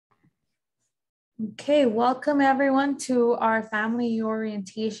Okay, welcome everyone to our family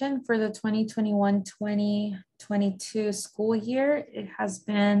orientation for the 2021-2022 school year. It has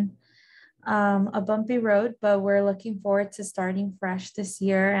been a bumpy road, but we're looking forward to starting fresh this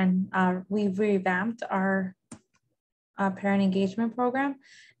year. And we've revamped our parent engagement program,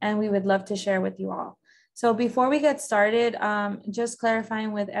 and we would love to share with you all. So before we get started, just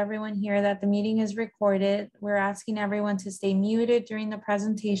clarifying with everyone here that the meeting is recorded. We're asking everyone to stay muted during the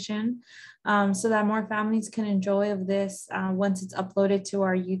presentation so that more families can enjoy of this once it's uploaded to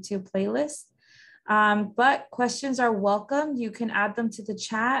our YouTube playlist. But questions are welcome. You can add them to the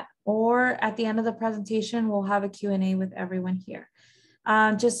chat, or at the end of the presentation, we'll have a Q&A with everyone here.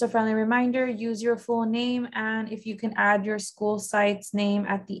 Just a friendly reminder, use your full name, and if you can add your school site's name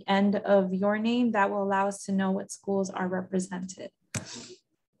at the end of your name, that will allow us to know what schools are represented.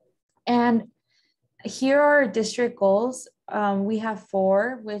 And here are our district goals. We have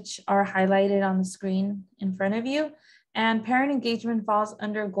 4, which are highlighted on the screen in front of you. And parent engagement falls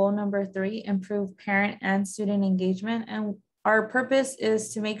under goal number 3, improve parent and student engagement. And our purpose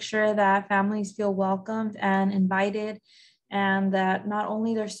is to make sure that families feel welcomed and invited, and that not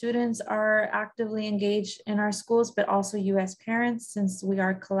only their students are actively engaged in our schools, but also you as parents, since we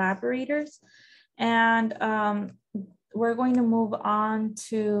are collaborators. And we're going to move on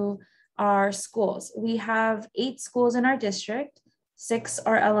to our schools. We have 8 schools in our district, 6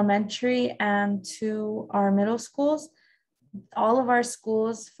 are elementary and 2 are middle schools. All of our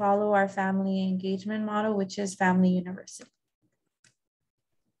schools follow our family engagement model, which is Family University.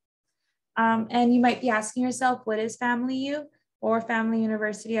 And you might be asking yourself, what is Family U or Family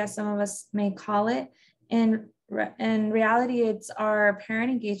University, as some of us may call it? In reality, it's our parent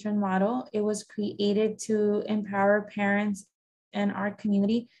engagement model. It was created to empower parents in our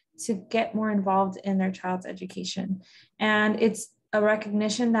community to get more involved in their child's education. And it's a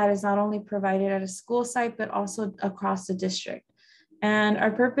recognition that is not only provided at a school site, but also across the district. And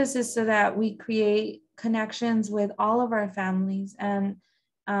our purpose is so that we create connections with all of our families, and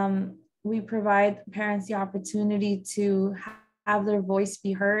we provide parents the opportunity to have their voice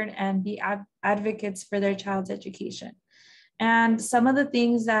be heard and be advocates for their child's education. And some of the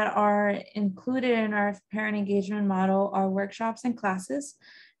things that are included in our parent engagement model are workshops and classes.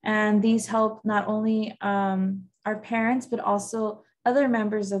 And these help not only our parents, but also other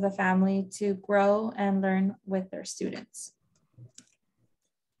members of the family to grow and learn with their students.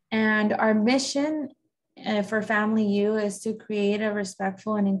 And our mission for Family U is to create a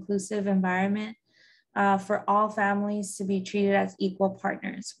respectful and inclusive environment for all families to be treated as equal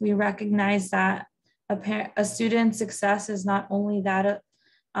partners. We recognize that a student's success is not only that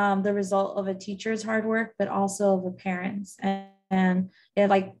the result of a teacher's hard work, but also of a parent's. And it,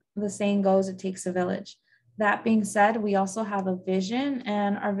 like the saying goes, it takes a village. That being said, we also have a vision,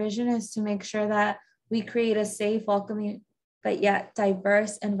 and our vision is to make sure that we create a safe, welcoming, but yet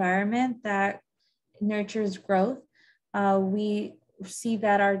diverse environment that nurtures growth. We see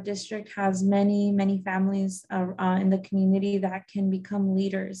that our district has many families in the community that can become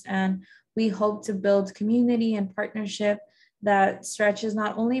leaders, and we hope to build community and partnership that stretches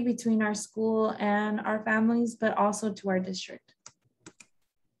not only between our school and our families, but also to our district.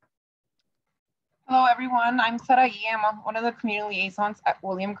 Hello everyone, I'm Clara Yee. I'm one of the community liaisons at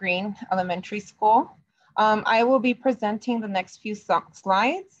William Green Elementary School. I will be presenting the next few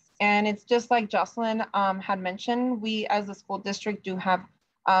slides. And it's just like Jocelyn had mentioned, we as a school district do have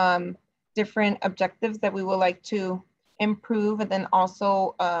different objectives that we would like to improve and then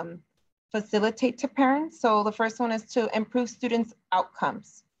also facilitate to parents. So the first one is to improve students'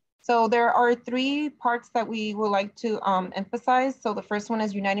 outcomes. So there are 3 parts that we would like to emphasize. So the first one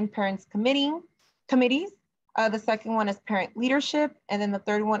is uniting parents committees. The second one is parent leadership. And then the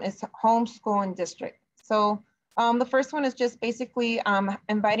third one is home, school, and district. So the first one is just basically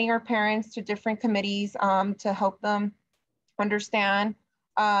inviting our parents to different committees to help them understand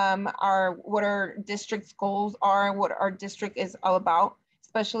what our district's goals are, what our district is all about,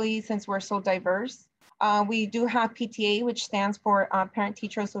 especially since we're so diverse. We do have PTA, which stands for Parent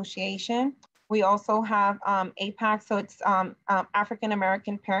Teacher Association. We also have APAC, so it's African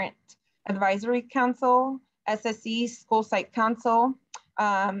American Parent Advisory Council, SSE, School Site Council,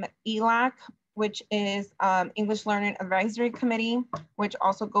 ELAC, which is English Learning Advisory Committee, which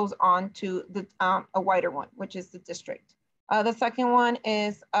also goes on to the, a wider one, which is the district. The second one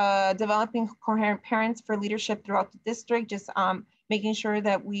is developing coherent parents for leadership throughout the district, just making sure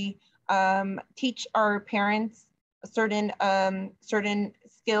that we teach our parents certain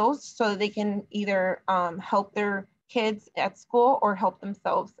skills so that they can either help their kids at school or help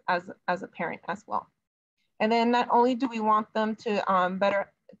themselves as a parent as well. And then not only do we want them to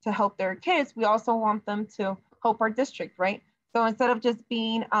better to help their kids, we also want them to help our district, right? So instead of just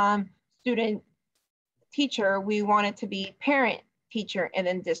being student teacher, we want it to be parent teacher and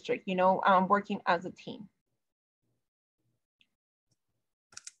then district, you know, working as a team.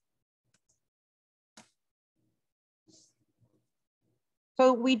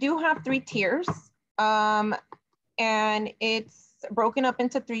 So we do have 3 tiers, and it's broken up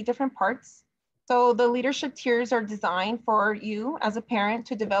into 3 different parts. So the leadership tiers are designed for you as a parent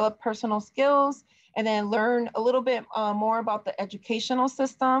to develop personal skills and then learn a little bit more about the educational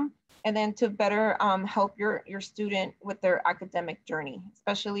system, and then to better help your student with their academic journey,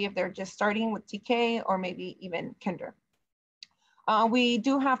 especially if they're just starting with TK or maybe even kinder. We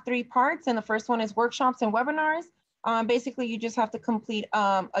do have 3 parts, and the first one is workshops and webinars. Basically, you just have to complete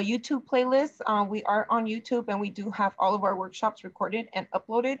a YouTube playlist. We are on YouTube, and we do have all of our workshops recorded and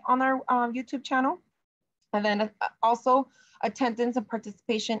uploaded on our YouTube channel. And then also attendance and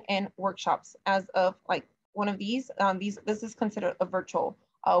participation in workshops as of like one of these. This is considered a virtual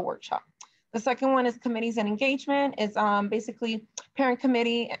workshop. The second one is committees and engagement. Is basically parent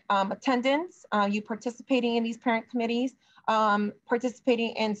committee attendance, you participating in these parent committees,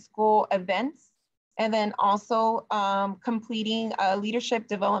 participating in school events, and then also completing leadership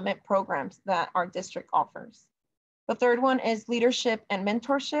development programs that our district offers. The third one is leadership and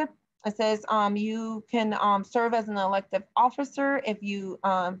mentorship. It says you can serve as an elective officer if you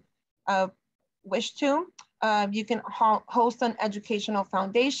wish to. You can host an educational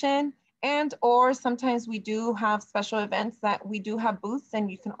foundation, and or sometimes we do have special events that we do have booths,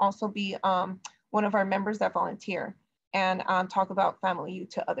 and you can also be one of our members that volunteer and talk about Family U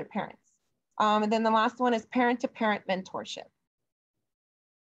to other parents. And then the last one is parent-to-parent mentorship.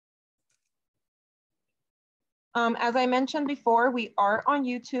 As I mentioned before, we are on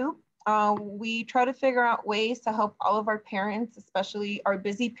YouTube. We try to figure out ways to help all of our parents, especially our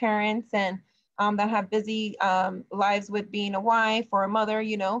busy parents and that have busy lives with being a wife or a mother,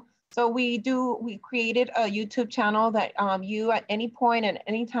 you know. So we created a YouTube channel that you at any point at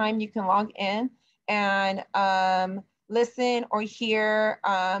any time you can log in and listen or hear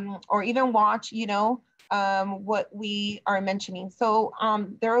or even watch, you know, what we are mentioning. So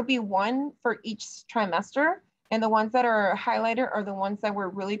there will be one for each trimester, and the ones that are highlighted are the ones that we're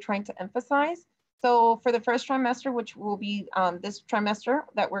really trying to emphasize. So for the first trimester, which will be this trimester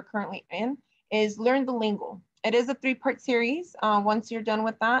that we're currently in, is Learn the Lingo. It is a 3-part series. Once you're done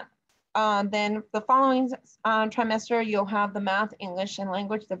with that, then the following trimester, you'll have the Math, English, and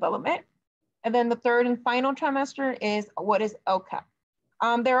Language Development. And then the third and final trimester is what is LCAP.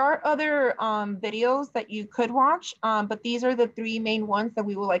 There are other videos that you could watch, but these are the 3 main ones that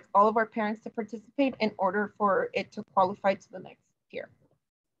we would like all of our parents to participate in order for it to qualify to the next tier.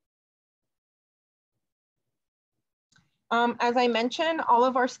 As I mentioned, all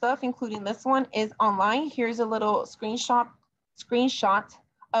of our stuff, including this one, is online. Here's a little screenshot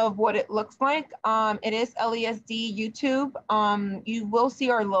of what it looks like. It is LESD YouTube. You will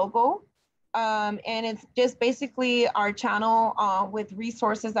see our logo. And it's just basically our channel with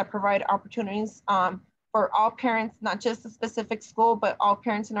resources that provide opportunities for all parents, not just a specific school, but all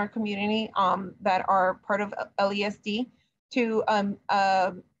parents in our community that are part of LESD to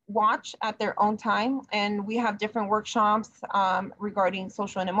watch at their own time. And we have different workshops regarding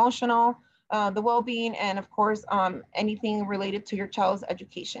social and emotional, the well-being, and of course, anything related to your child's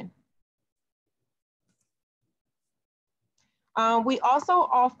education. We also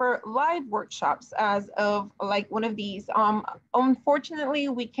offer live workshops as of like one of these. Unfortunately,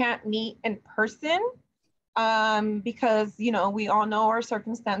 we can't meet in person because, you know, we all know our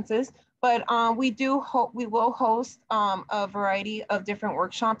circumstances, but we will host a variety of different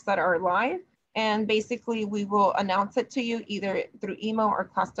workshops that are live. And basically we will announce it to you either through email or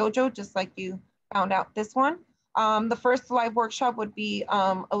Class Dojo, just like you found out this one. The first live workshop would be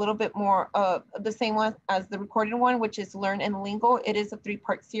a little bit more the same one as the recorded one, which is Learn in Lingo. It is a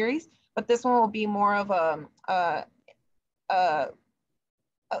 3-part series, but this one will be more of a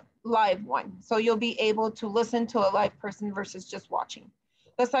live one. So you'll be able to listen to a live person versus just watching.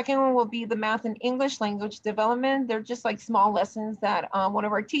 The second one will be the Math and English Language Development. They're just like small lessons that one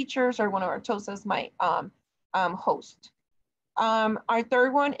of our teachers or one of our TOSAs might host. Our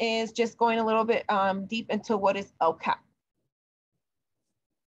third one is just going a little bit deep into what is LCAP.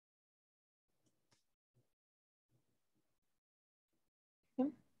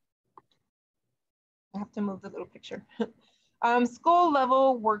 I have to move the little picture. School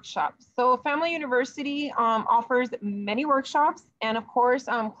level workshops. So Family University offers many workshops and of course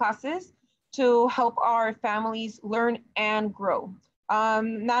classes to help our families learn and grow.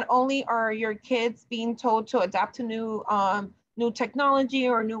 Not only are your kids being told to adapt to new new technology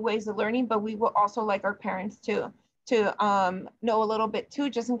or new ways of learning, but we will also like our parents to know a little bit too,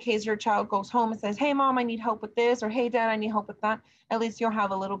 just in case your child goes home and says, hey mom, I need help with this, or hey dad, I need help with that. At least you'll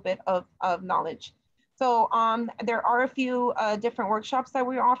have a little bit of knowledge. So there are a few different workshops that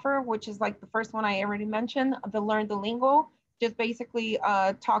we offer, which is like the first one I already mentioned, the Learn the Lingo, just basically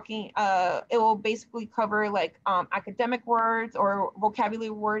talking, it will basically cover like academic words or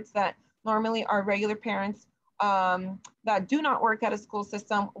vocabulary words that normally our regular parents that do not work at a school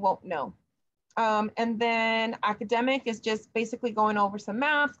system won't know. And then academic is just basically going over some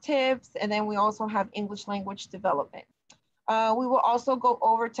math tips. And then we also have English language development. We will also go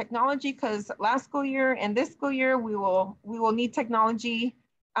over technology, because last school year and this school year, we will need technology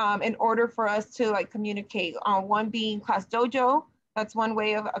in order for us to like communicate. One being Class Dojo, that's one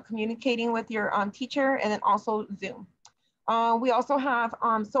way of communicating with your teacher, and then also Zoom. We also have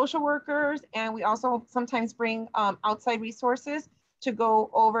social workers, and we also sometimes bring outside resources to go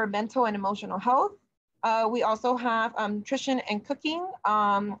over mental and emotional health. We also have nutrition and cooking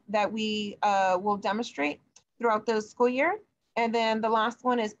that we will demonstrate throughout the school year. And then the last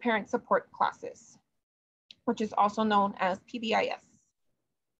one is parent support classes, which is also known as PBIS.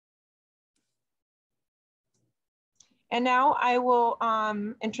 And now I will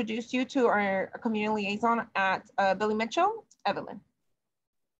introduce you to our community liaison at Billy Mitchell, Evelyn.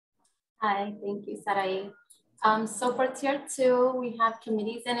 Hi, thank you, Sarai. So for tier 2, we have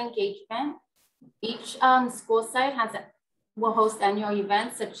committees and engagement. Each school site will host annual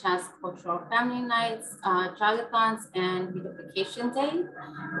events such as cultural family nights, triathlons, and beautification day.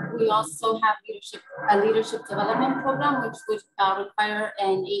 We also have a leadership development program, which would require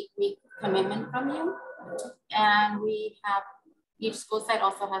an 8-week commitment from you. And we have, each school site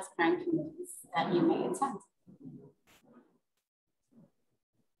also has parent committees that you may attend.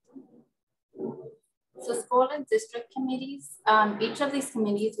 So school and district committees, each of these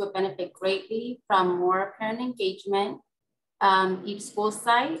committees would benefit greatly from more parent engagement. Each school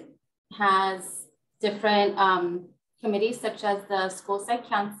site has different committees, such as the School Site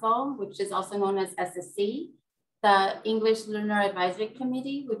Council, which is also known as SSC, the English Learner Advisory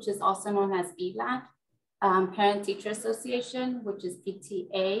Committee, which is also known as ELAC, Parent Teacher Association, which is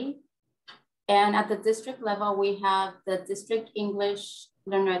PTA. And at the district level, we have the District English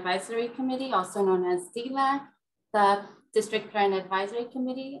Learner Advisory Committee, also known as DLAC, the District Parent Advisory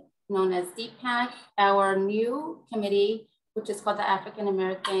Committee, known as DPAC, our new committee, which is called the African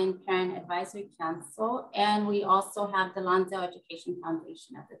American Parent Advisory Council. And we also have the Lonsdale Education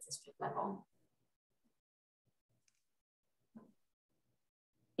Foundation at the district level.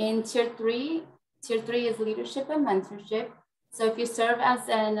 In tier 3 is leadership and mentorship. So if you serve as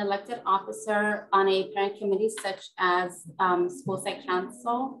an elected officer on a parent committee, such as School Site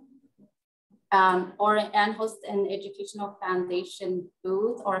Council, and host an educational foundation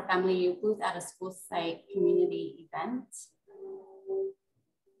booth or family youth booth at a school site community event.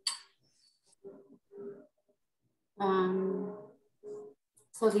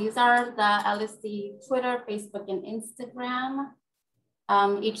 So these are the LSD Twitter, Facebook, and Instagram.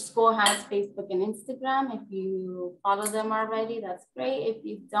 Each school has Facebook and Instagram. If you follow them already, that's great. If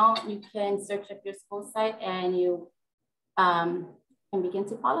you don't, you can search up your school site and you can begin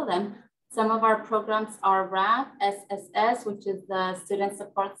to follow them. Some of our programs are RAP, SSS, which is the Student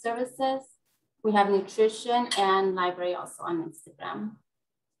Support Services. We have nutrition and library also on Instagram.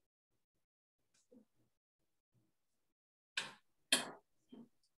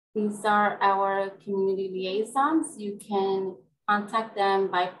 These are our community liaisons. You can contact them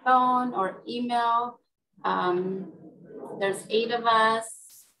by phone or email. There's 8 of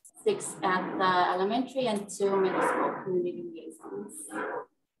us, 6 at the elementary and 2 middle school community liaisons.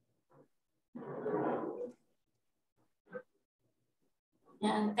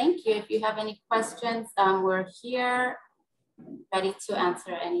 And thank you. If you have any questions, we're here ready to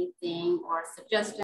answer anything or suggestions.